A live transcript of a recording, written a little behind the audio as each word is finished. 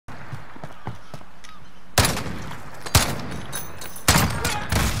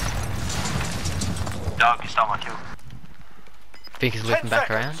think he's looking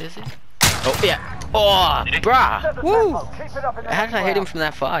back around, is he? Oh, yeah. Oh, bruh. Woo. How did I hit him from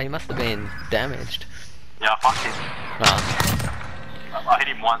that far? He must have been damaged. Yeah, I fucked him. Oh. I hit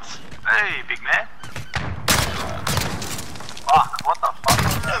him once. Hey, big man. Fuck, what the fuck?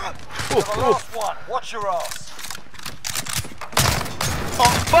 The last one. Watch your ass. Oh,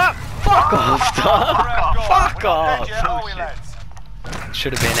 fuck! Fuck off, dog! Fuck off!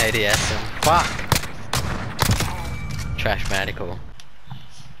 Should have been ADS and fuck! Trashmatical.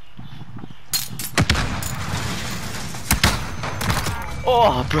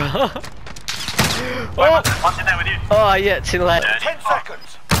 Oh, bro! Oh! What's in there with you? Oh, yeah, too late. 10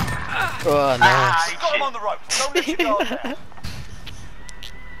 seconds. Oh, nice. Got him on the rope. Don't let you go now.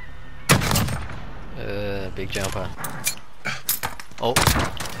 Big jumper. Oh.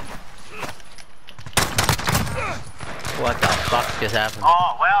 What the fuck just happened?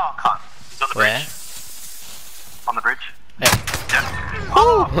 Oh, wow, cunt. He's on the Where? bridge. On the bridge. Yeah. Yeah.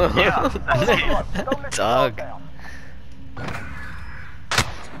 Oh, yeah, that's it. Don't let Dog. you go down.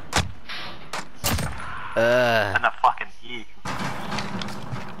 And the fucking ear.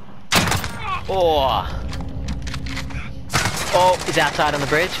 Oh. Oh, he's outside on the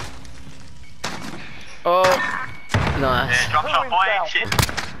bridge. Oh. Nice. Yeah, drop shot boy, shit.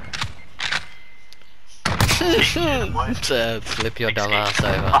 Flip your dumb ass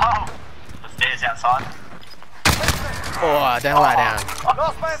over. Oh, the stairs outside. Oh, don't lie down.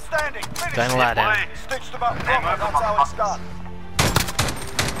 Last man standing. Finish Don't it. lie down. Stitched them up proper. That's how it's done.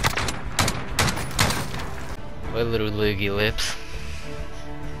 We're little Loogi lips.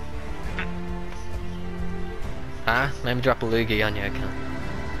 Huh? Let me drop a Loogi on you, cunt.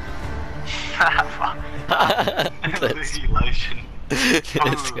 Loogi lotion.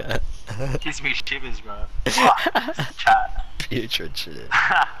 Let's go. Gives me shivers, bro. Chat. Putrid shit.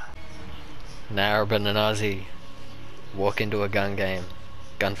 Narrabin and Aussie walk into a gun game.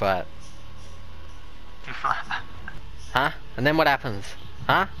 Gunfight. Huh? And then what happens?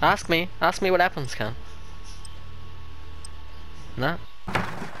 Huh? Ask me what happens, cunt. No?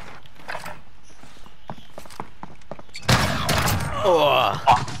 Oh!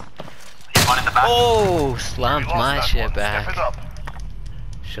 He's one in the back. Oh! Slumped my shit Step it back. up.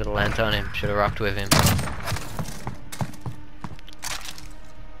 Should've lent on him, should've rocked with him.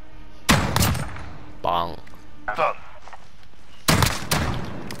 Bong. Done.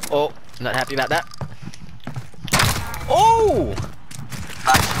 Oh! Not happy about that. Oh!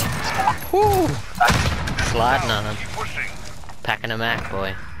 Woo! Sliding on him. Keep pushing. Packing a Mac,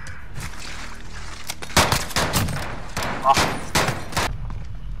 boy.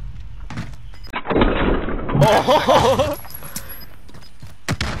 Oh!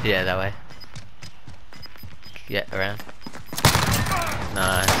 Yeah, that way. Yeah, around.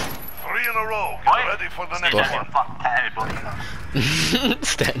 Nice. 3 in a row. Get ready for the next one. Fuck tired, boy.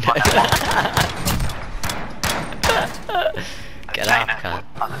 Stand up. Get up, cunt.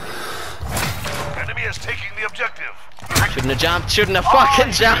 Enemy is taking the objective. Shouldn't have jumped, shouldn't have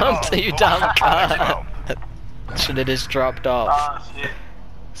fucking jumped, you dumb cunt. Should've just dropped off. Oh, shit.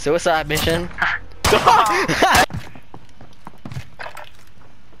 Suicide mission.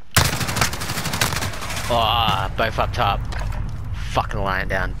 Oh, both up top. Fucking lying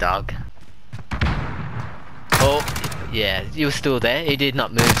down, dog. Oh, yeah, he was still there. He did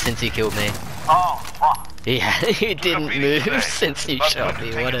not move since he killed me. Oh, fuck. Yeah, he didn't move since he shot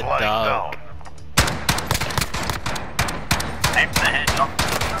me. What a dog. Aim for the head, drop.